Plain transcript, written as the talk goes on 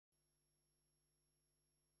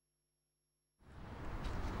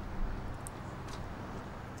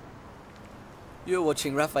You're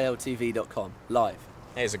watching RaphaelTV.com, live.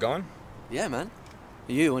 Hey, is it going? Yeah, man.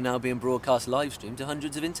 You are now being broadcast live streamed to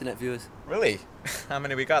hundreds of internet viewers. Really? How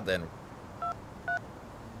many we got then?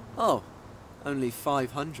 Oh, only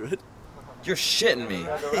 500. You're shitting me.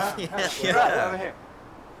 Yeah.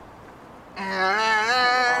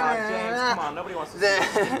 James, come on, nobody wants to see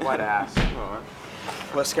this white ass. Come on.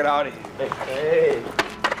 Let's get out of here. Hey.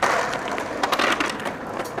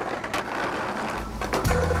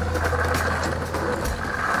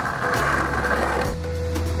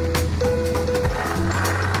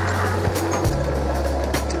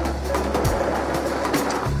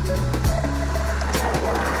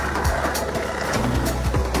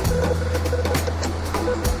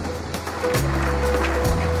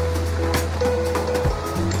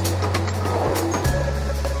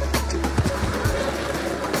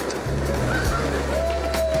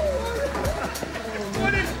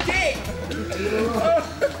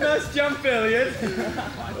 Nice jump, Elliot.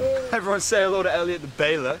 Everyone say hello to Elliot the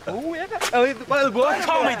Baylor. Oh, yeah. Elliot the Baylor, boy.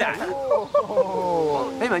 Call me that.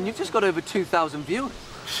 Hey, man, you've just got over 2,000 viewers.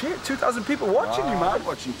 Shit, 2,000 people watching you, man.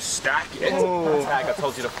 Watching you stack it. Oh. Tag, I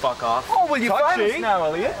told you to fuck off. Oh, well, you're famous now,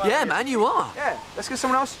 Elliot. Yeah, man, you are. Yeah, let's get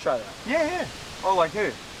someone else to try that. Yeah. Oh, like who?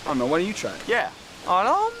 I don't know, why don't you try it? Yeah. Oh,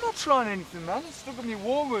 no, I'm not trying anything, man. It's stuck on me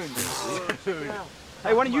war wound.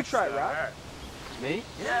 Hey, why don't you try it, Raph? Me?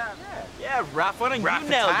 Yeah, Raph, why don't you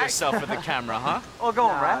nail yourself for the camera, huh? Oh, go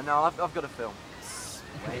on, Raph. No, I've got to film.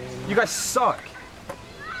 You guys suck.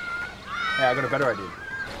 Hey, I got a better idea.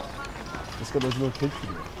 Let's get those little kids to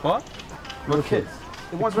do it. What? Little kids.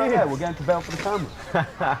 The ones right there, we're getting to bail for the camera.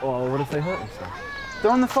 Oh, what if they hurt themselves?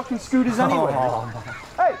 They're on the fucking scooters anyway.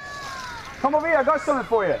 Hey, come over here, I got something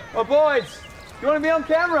for you. Oh, boys, you want to be on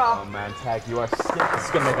camera? Oh, man, Tag, you are sick. This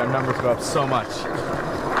is going to make our numbers go up so much.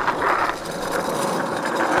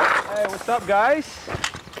 Hey, what's up, guys?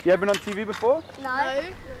 You ever been on TV before? No.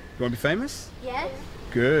 You want to be famous? Yes.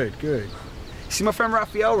 Good, good. You see my friend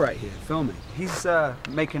Raphael right here, filming. He's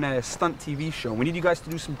making a stunt TV show. We need you guys to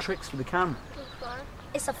do some tricks for the camera.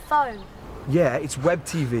 It's a phone. Yeah, it's web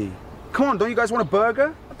TV. Come on, don't you guys want a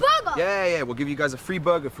burger? A burger? Yeah, we'll give you guys a free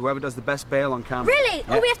burger for whoever does the best bail on camera. Really?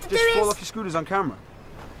 Yeah. All we have to do Just fall is... off your scooters on camera.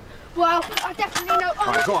 Well, I definitely know... All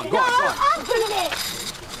right, go on, go on, go on. I'm doing it!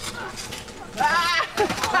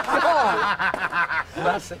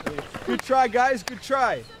 Good try, guys, good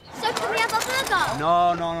try. So can we have a burger?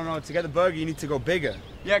 No. To get the burger, you need to go bigger.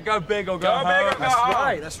 Yeah, go big or go home.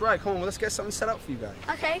 That's right. Come on, well, let's get something set up for you guys.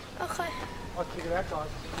 Okay. I'll figure that, guys.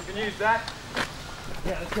 You can use that.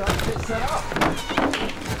 Yeah, let's get it set up.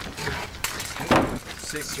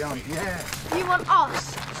 Sick jump, yeah. You want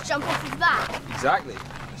us to jump off of that? Exactly.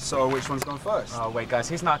 So which one's going first? Oh, wait, guys,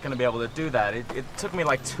 he's not going to be able to do that. It took me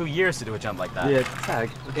like 2 years to do a jump like that. Yeah, Tag.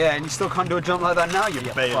 Yeah, and you still can't do a jump like that now, you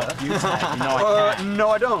bailiff. Fuck you, Tag. You know I can't. No,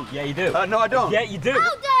 I don't. Yeah, you do. No, I don't. Yeah, you do.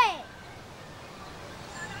 I'll do it!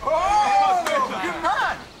 Oh, good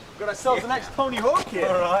man. Got ourselves the next Tony Hawk here.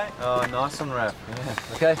 All right. Oh, nice one, Raph.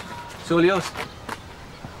 Yeah. Okay, it's all yours.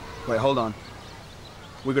 Wait, hold on.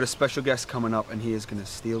 We've got a special guest coming up, and he is going to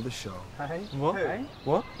steal the show. Hey? What? Hey?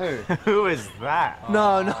 What? Who? Who is that?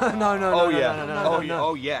 No. Oh, yeah. No.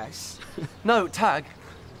 Oh, yes. No, Tag.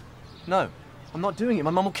 No, I'm not doing it.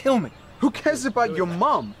 My mum will kill me. Who cares about your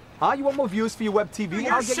mum? Huh? You want more views for your web TV?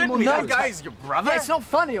 I'll get you more That views. guy's your brother. Yeah, it's not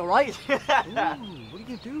funny, all right? Ooh, what are you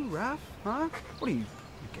going to do, Raph? Huh? What are you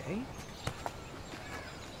gay?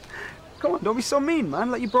 Come on, don't be so mean,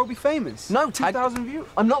 man. Let your bro be famous. No, Tag. 2,000 views.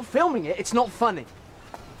 I'm not filming it. It's not funny.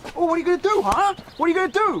 Oh, what are you going to do, huh? What are you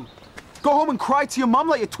going to do? Go home and cry to your mum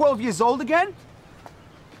like you're 12 years old again?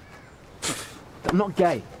 I'm not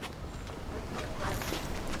gay.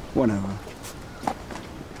 Whatever.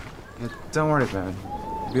 Yeah, don't worry about it.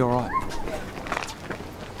 It'll be all right.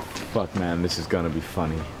 Fuck, man, this is gonna be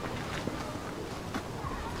funny.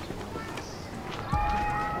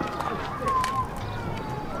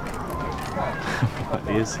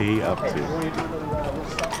 What is he up to?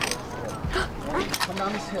 Come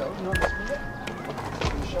down this hill, you know this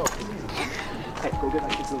Hey, go get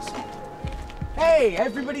that kid's little scoop. Hey,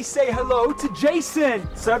 everybody say hello to Jason.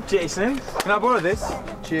 What's up, Jason? Can I borrow this?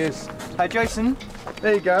 Cheers. Hi, Jason.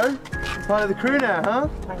 There you go. You're part of the crew now, huh?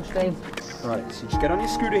 Thanks, Dave. Right, so just get on your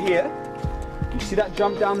scooter here. You see that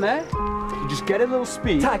jump down there? You just get a little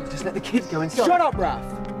speed. Tag, just let the kids go inside. Shut up, Raph.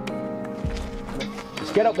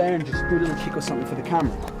 Just get up there and just do a little kick or something for the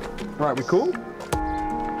camera. Right, we cool?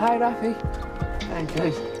 Hi, Rafi. Hey,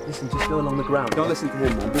 James. Listen, just go along the ground. Don't listen to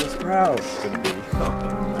him, man. Do us proud.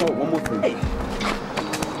 Oh, one more thing. Hey.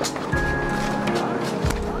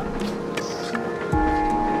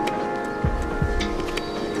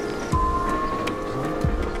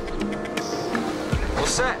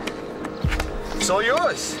 all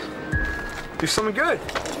yours. Do something good.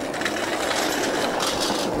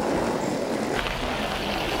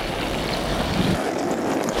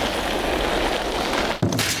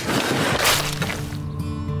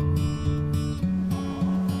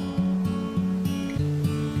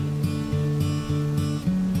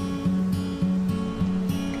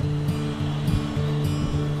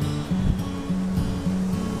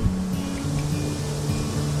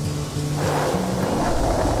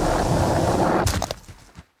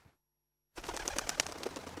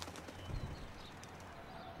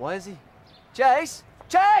 Why is he? Chase!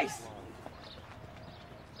 Chase!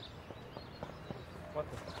 What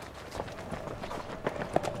the?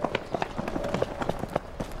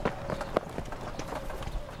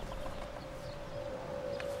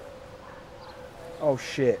 Oh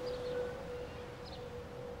shit.